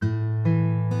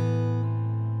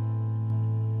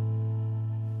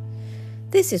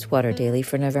This is Water Daily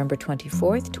for November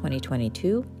 24th,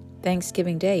 2022,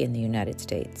 Thanksgiving Day in the United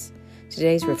States.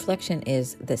 Today's reflection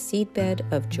is the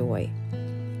seedbed of joy.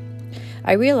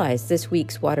 I realize this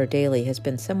week's Water Daily has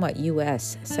been somewhat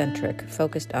U.S.-centric,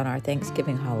 focused on our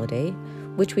Thanksgiving holiday,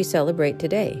 which we celebrate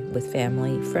today with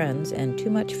family, friends, and too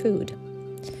much food.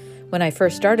 When I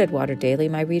first started Water Daily,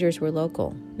 my readers were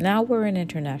local. Now we're an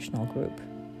international group.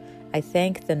 I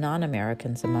thank the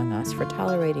non-Americans among us for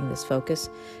tolerating this focus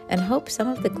and hope some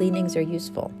of the gleanings are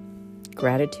useful.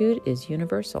 Gratitude is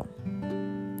universal.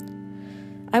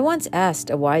 I once asked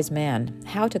a wise man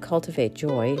how to cultivate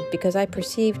joy because I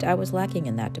perceived I was lacking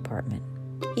in that department.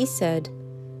 He said,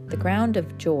 "The ground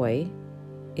of joy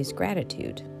is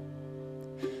gratitude."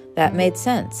 That made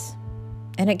sense,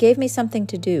 and it gave me something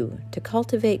to do, to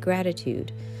cultivate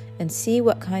gratitude and see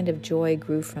what kind of joy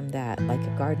grew from that, like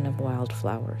a garden of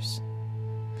wildflowers.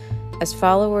 As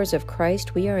followers of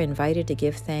Christ, we are invited to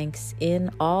give thanks in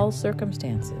all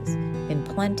circumstances, in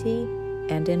plenty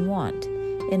and in want,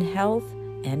 in health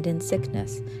and in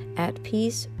sickness, at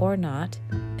peace or not,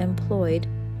 employed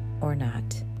or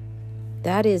not.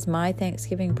 That is my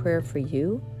Thanksgiving prayer for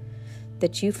you,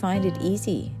 that you find it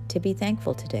easy to be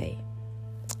thankful today.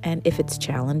 And if it's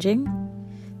challenging,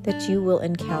 that you will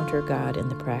encounter God in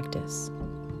the practice.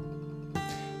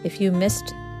 If you miss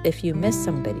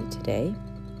somebody today,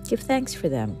 give thanks for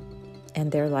them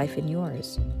and their life in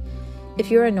yours.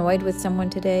 If you're annoyed with someone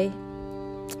today,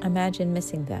 imagine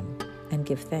missing them and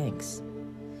give thanks.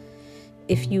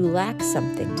 If you lack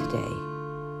something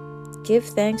today, give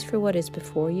thanks for what is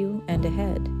before you and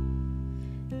ahead.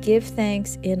 Give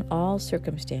thanks in all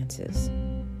circumstances.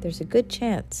 There's a good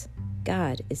chance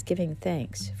God is giving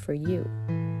thanks for you.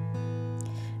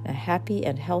 A happy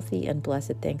and healthy and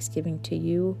blessed Thanksgiving to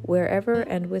you, wherever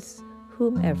and with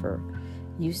whomever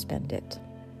you spend it.